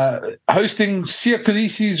hosting Sia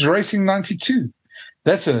Khaleesi's Racing 92.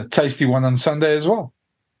 That's a tasty one on Sunday as well.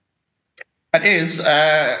 It is.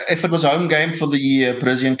 If it was a home game for the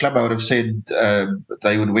Parisian club, I would have said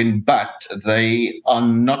they would win, but they are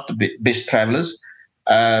not the best travellers.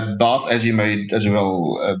 Bath, as you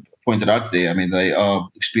pointed out there, I mean, they are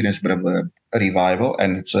experiencing a bit of a revival,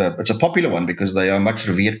 and it's a popular one because they are a much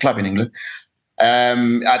revered club in England.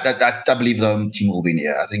 I believe the home team will win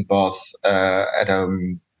here. I think Bath at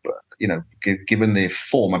home, given their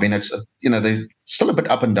form, I mean, it's they're still a bit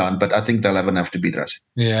up and down, but I think they'll have enough to beat us.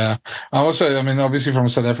 Yeah. Obviously from a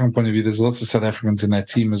South African point of view, there's lots of South Africans in that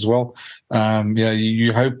team as well.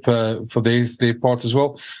 You hope for their part as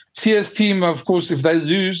well. Sia's team, of course, if they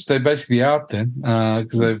lose, they're basically out then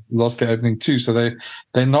because they've lost their opening 2. So they're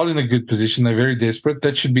not in a good position. They're very desperate.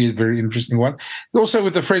 That should be a very interesting one. Also,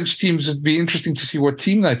 with the French teams, it'd be interesting to see what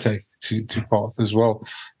team they take to Bath as well.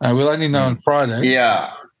 We'll only know on Friday.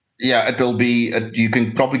 Yeah, it will be. You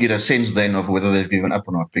can probably get a sense then of whether they've given up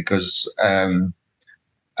or not, because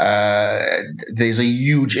there's a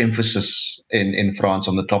huge emphasis in France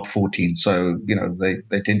on the top 14. So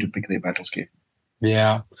they tend to pick their battles carefully.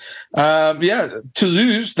 Yeah.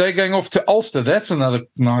 Toulouse, they're going off to Ulster. That's another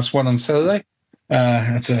nice one on Saturday.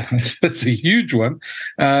 That's a huge one.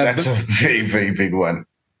 That's a very, very big one.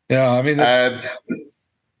 Yeah, I mean.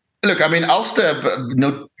 Look, I mean, Ulster,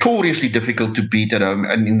 notoriously difficult to beat at home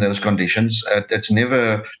and in those conditions. It's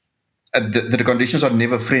never, the conditions are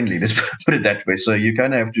never friendly, let's put it that way. So you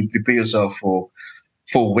kind of have to prepare yourself for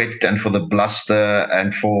wet and for the bluster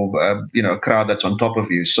and for, a crowd that's on top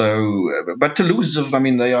of you. So, but Toulouse, I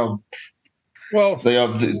mean, they are not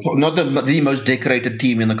the most decorated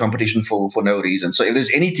team in the competition for no reason. So if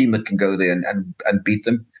there's any team that can go there and beat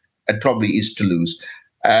them, it probably is Toulouse.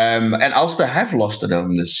 And Ulster have lost at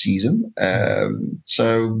home this season.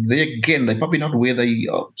 So they're probably not where they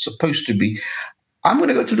are supposed to be. I'm going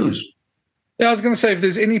to go Toulouse. Yeah, I was going to say, if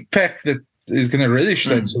there's any pack that is going to relish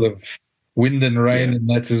that sort of wind and rain, and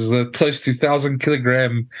that is the close to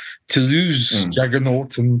 1,000-kilogram Toulouse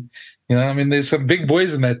juggernaut. And, there's some big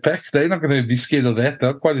boys in that pack. They're not going to be scared of that.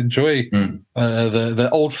 They'll quite enjoy the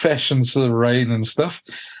old-fashioned sort of rain and stuff.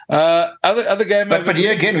 Other game, but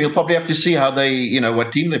here again, we'll probably have to see how they,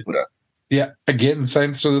 what team they put out. Yeah, again,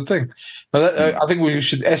 same sort of thing. But I think we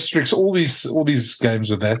should asterisk all these games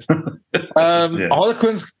with that.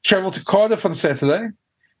 Harlequins travel to Cardiff on Saturday.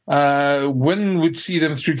 Win would see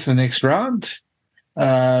them through to the next round,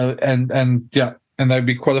 and they'd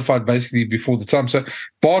be qualified basically before the time. So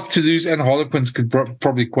Bath, Toulouse, and Harlequins could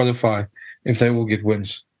probably qualify if they all get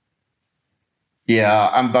wins. Yeah,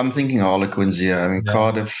 I'm thinking Harlequins here. I mean,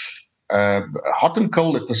 Cardiff, hot and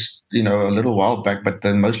cold at this, a little while back, but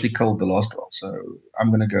then mostly cold the last while. So I'm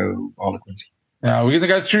going to go Harlequins. Now we're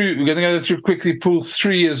going to go through quickly Pool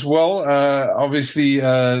 3 as well. Obviously,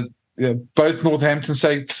 both Northampton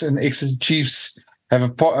Saints and Exeter Chiefs have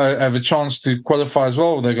a chance to qualify as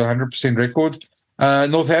well. They've got 100% record.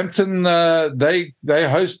 Northampton, they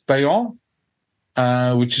host Bayonne,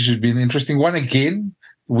 which should be an interesting one again.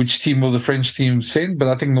 Which team will the French team send? But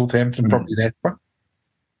I think Northampton probably that one.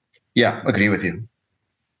 Yeah, agree with you.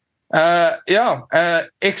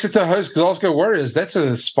 Exeter host Glasgow Warriors. That's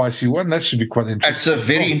a spicy one. That should be quite interesting. It's a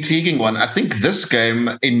very intriguing one. I think this game,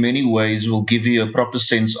 in many ways, will give you a proper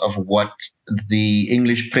sense of what the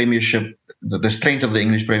English Premiership, the strength of the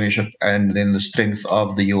English Premiership, and then the strength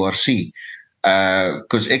of the URC.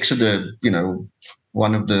 Because Exeter,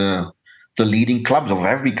 one of the leading clubs, or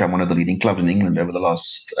have become one of the leading clubs in England over the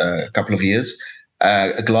last couple of years.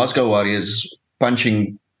 Glasgow Warriors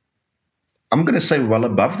punching, I'm going to say, well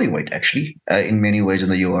above their weight, actually, in many ways in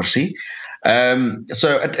the URC.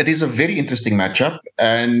 So it is a very interesting matchup.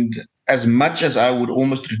 And as much as I would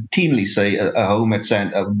almost routinely say a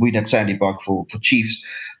win at Sandy Park for Chiefs,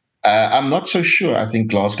 I'm not so sure. I think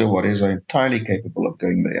Glasgow Warriors are entirely capable of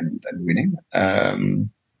going there and winning. I'm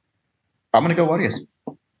going to go Warriors.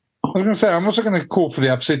 was going to say, I'm also going to call for the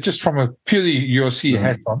upset just from a purely UFC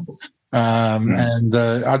hat on. And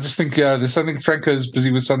I just think there's something, Franco's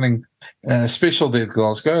busy with something special there at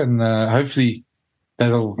Glasgow, and hopefully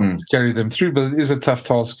that'll carry them through, but it is a tough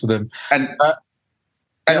task for them.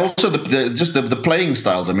 And also the playing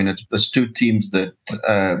styles. I mean, it's two teams that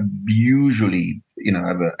usually,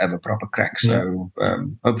 have a proper crack. So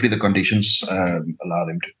hopefully the conditions allow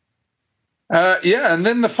them to. And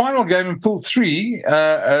then the final game in Pool 3,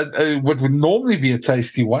 what would normally be a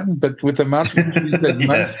tasty one, but with the amount of injuries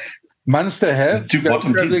that Munster have,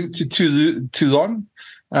 traveling to Toulon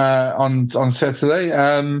on Saturday.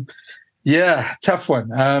 Tough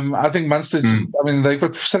one. I think Munster, they've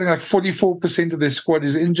got something like 44% of their squad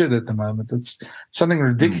is injured at the moment. It's something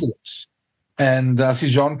ridiculous. And I see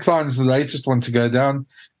Jean Klein's the latest one to go down.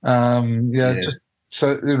 Just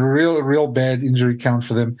so a real bad injury count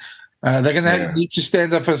for them. They're going to need to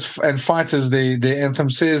stand up and fight, as their anthem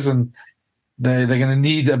says, and they're going to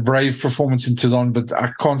need a brave performance in Toulon, but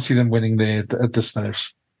I can't see them winning there at this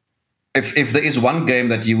stage. If there is one game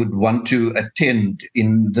that you would want to attend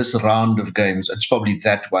in this round of games, it's probably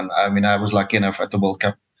that one. I mean, I was lucky enough at the World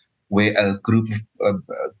Cup where a group of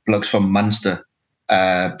blokes from Munster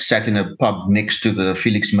sat in a pub next to the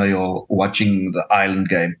Felix Mayor watching the Ireland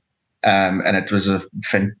game. And it was a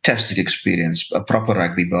fantastic experience, a proper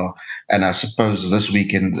rugby bar. And I suppose this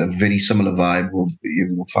weekend, a very similar vibe.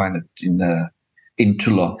 You will find it in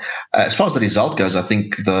Toulon. As far as the result goes, I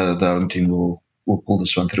think the home team will pull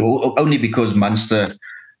this one through, only because Munster,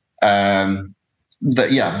 they're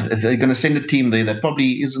going to send a team there that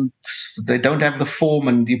probably isn't, they don't have the form,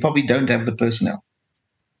 and you probably don't have the personnel.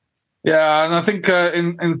 Yeah, and I think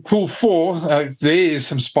in Pool 4, there is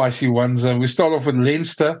some spicy ones. We start off with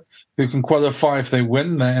Leinster, who can qualify if they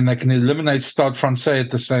win, and they can eliminate Stade Francais at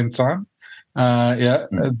the same time.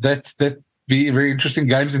 That'd be very interesting.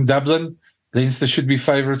 Games in Dublin, Leinster should be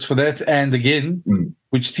favourites for that. And again,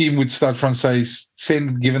 which team would Stade Francais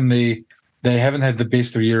send, given they haven't had the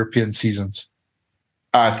best of European seasons?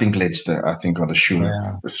 I think Leinster, are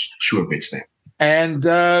the sure bets there. And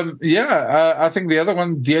I think the other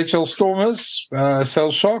one, DHL Stormers,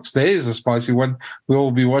 Cell Sharks, there is a spicy one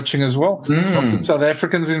we'll be watching as well. Lots of South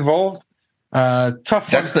Africans involved. Tough.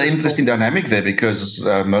 That's the interesting dynamic there, because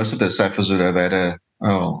most of the Saffers would have had a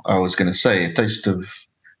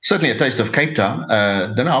taste of Cape Town.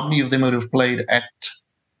 Don't know how many of them would have played at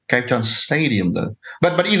Cape Town Stadium though.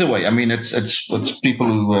 But either way, I mean, it's people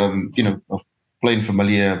who are playing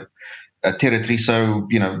familiar territory. So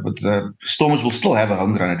the Stormers will still have a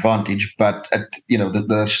home ground advantage, but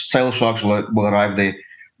the Sail Sharks will arrive there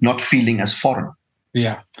not feeling as foreign.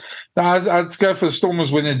 Yeah, I'd go for the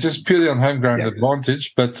Stormers winning just purely on home ground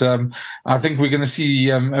advantage, but I think we're going to see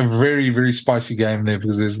a very, very spicy game there,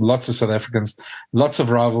 because there's lots of South Africans, lots of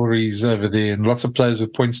rivalries over there, and lots of players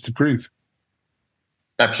with points to prove.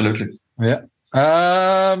 Absolutely. Yeah.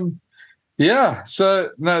 So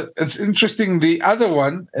no, it's interesting. The other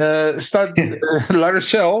one, Stade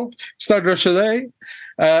Rochelet,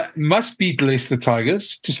 must beat Leicester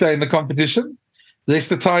Tigers to stay in the competition.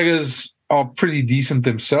 Leicester Tigers are pretty decent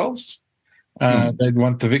themselves. They'd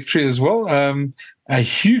want the victory as well. A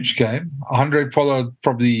huge game. Andre Pollard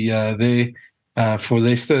probably there for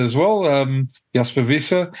Leicester as well. Jasper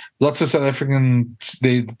Visser, lots of South Africans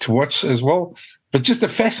there to watch as well. But just a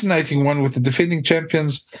fascinating one with the defending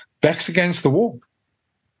champions backs against the wall.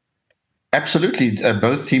 Absolutely.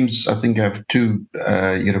 Both teams, I think, have 2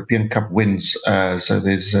 European Cup wins. So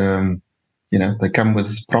there's, they come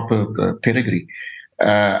with proper pedigree.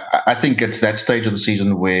 I think it's that stage of the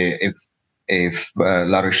season where if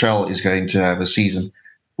La Rochelle is going to have a season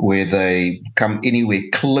where they come anywhere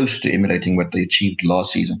close to emulating what they achieved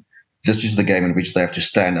last season, this is the game in which they have to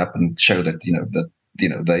stand up and show that,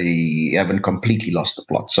 they haven't completely lost the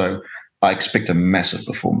plot. So I expect a massive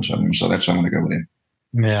performance from them. So that's why I'm going to go with them.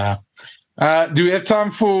 Yeah. Do we have time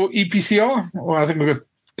for EPCR? Well, I think we've got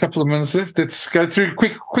a couple of minutes left. Let's go through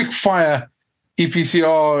quick fire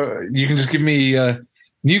EPCR. You can just give me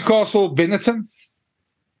Newcastle, Benetton.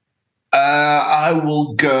 I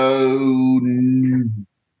will go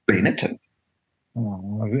Benetton.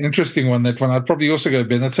 Oh, interesting one, that one. I'd probably also go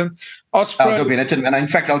Benetton. Osprey, I'll go Benetton, and in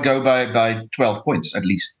fact, I'll go by 12 points at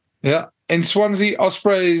least. Yeah. In Swansea,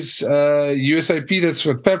 Ospreys, USAP, that's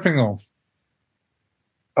with Perpignan.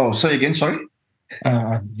 Oh, say again, sorry?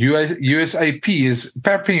 USAP is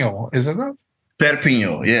Perpignan, isn't it?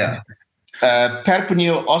 Perpignan, yeah.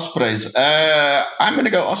 Perpignan Ospreys. I'm going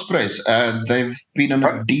to go Ospreys. They've been on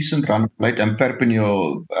a decent run of late, and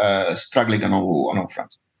Perpignan struggling on all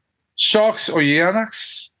fronts. Sharks or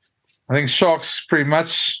Yanaks? I think Sharks pretty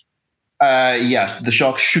much. Yeah, the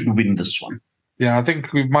Sharks should win this one. Yeah, I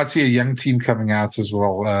think we might see a young team coming out as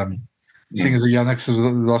well. Seeing as the Youngsters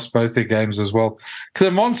have lost both their games as well.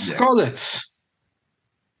 Clermont Scarlets.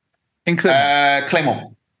 In Clermont.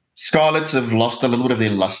 Clermont. Scarlets have lost a little bit of their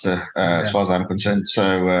luster, as far as I'm concerned.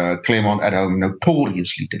 So Clermont at home,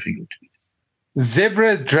 notoriously difficult to beat.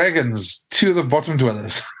 Zebra Dragons, two of the bottom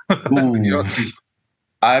dwellers. I'm going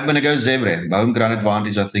to go Zebra. Home ground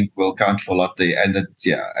advantage, I think, will count for a lot there. And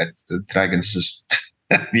the Dragons just,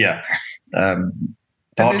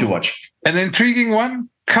 hard to watch. An intriguing one,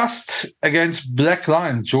 Cust against Black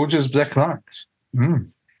Lions, Georgia's Black Lions. I'm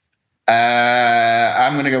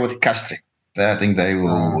going to go with Cust. I think they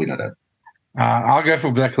will win it. I'll go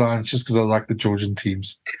for Black Lions just because I like the Georgian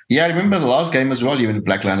teams. Yeah, I remember the last game as well, you went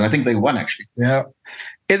Black Lions. I think they won, actually. Yeah.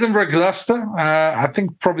 Edinburgh Gloucester. I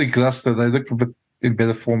think probably Gloucester. They look a bit in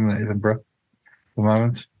better form than Edinburgh at the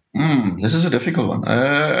moment. This is a difficult one.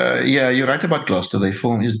 Yeah, you're right about Gloucester. Their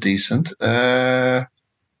form is decent. No,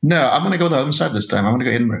 I'm going to go the home side this time. I'm going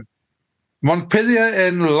to go Edinburgh. Montpellier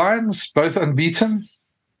and Lions, both unbeaten.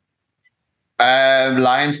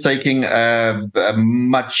 Lions taking a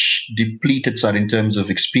much depleted side in terms of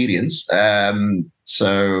experience.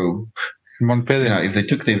 So Montpellier, if they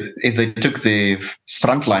took their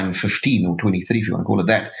front line 15 or 23, if you want to call it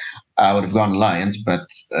that, I would have gone Lions. But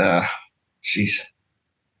I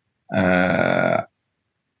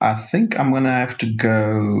think I'm going to have to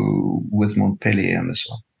go with Montpellier on this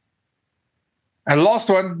one. And last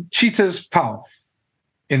one, Cheetahs Pau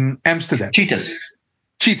in Amsterdam. Cheetahs.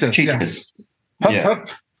 Yeah. Hup.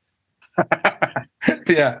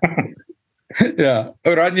 Yeah. Yeah.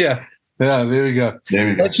 Oranje. Yeah, there we go.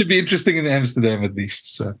 That should be interesting in Amsterdam at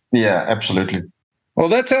least. So. Yeah, absolutely. Well,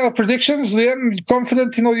 that's our predictions. Liam, you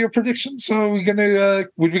confident in all your predictions? So we're going to,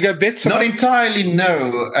 would we go bet? Not entirely,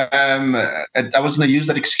 no. I was going to use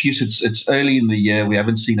that excuse. It's early in the year. We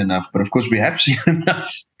haven't seen enough. But of course, we have seen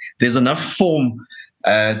enough. There's enough form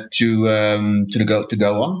to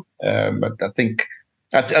go on. But I think,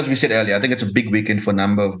 as we said earlier, I think it's a big weekend for a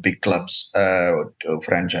number of big clubs or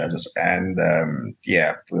franchises. And,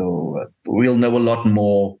 we'll know a lot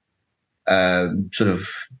more sort of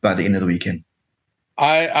by the end of the weekend.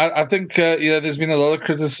 I think there's been a lot of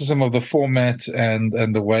criticism of the format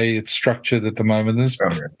and the way it's structured at the moment.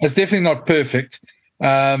 It's definitely not perfect,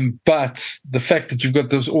 but the fact that you've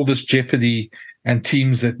got all this jeopardy and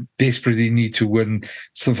teams that desperately need to win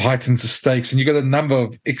sort of heightens the stakes, and you've got a number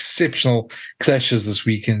of exceptional clashes this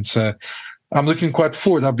weekend. So I'm looking quite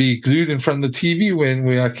forward. I'll be glued in front of the TV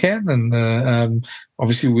where I can, and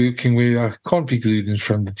obviously working where I can't be glued in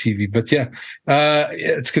front of the TV. But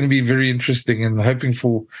it's going to be very interesting, and hoping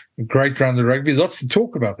for a great round of rugby. Lots to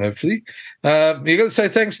talk about, hopefully. You're going to say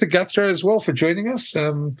thanks to Gurthro as well for joining us.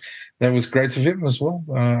 That was great of him as well.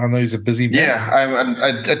 I know he's a busy man.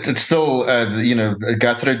 Yeah, it's still,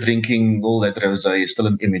 Gurthro drinking all that rosé is still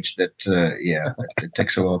an image that, it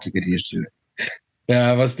takes a while to get used to.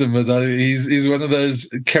 Yeah, I must admit that he's one of those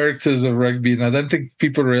characters of rugby, and I don't think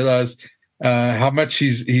people realize how much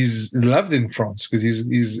he's loved in France, because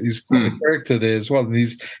he's quite a character there as well, and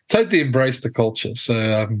he's totally embraced the culture.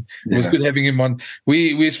 So it was good having him on.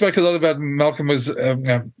 We spoke a lot about Malcolm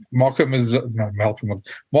Mazzotti.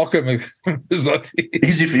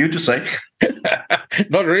 Easy for you to say.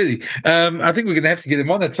 Not really. I think we're going to have to get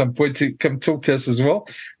him on at some point to come talk to us as well.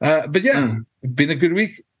 But it's been a good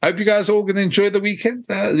week. Hope you guys are all going to enjoy the weekend.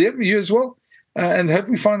 Liam, you as well. And hope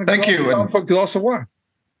we find time for a glass of wine.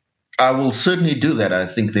 I will certainly do that. I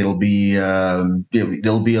think there'll be a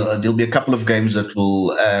couple of games that will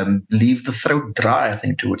leave the throat dry, I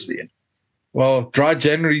think, towards the end. Well, dry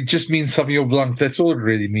January just means Sauvignon Blanc. That's all it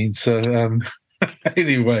really means. So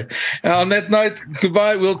anyway, on that note,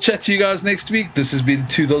 goodbye. We'll chat to you guys next week. This has been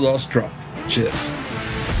To The Last Drop. Cheers.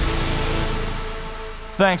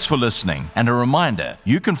 Thanks for listening, and a reminder,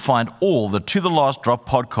 you can find all the To The Last Drop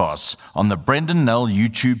podcasts on the Brendan Nell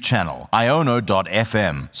YouTube channel,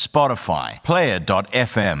 iono.fm, Spotify,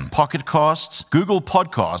 Player.fm, Pocket Casts, Google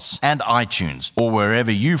Podcasts, and iTunes, or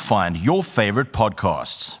wherever you find your favorite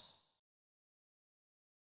podcasts.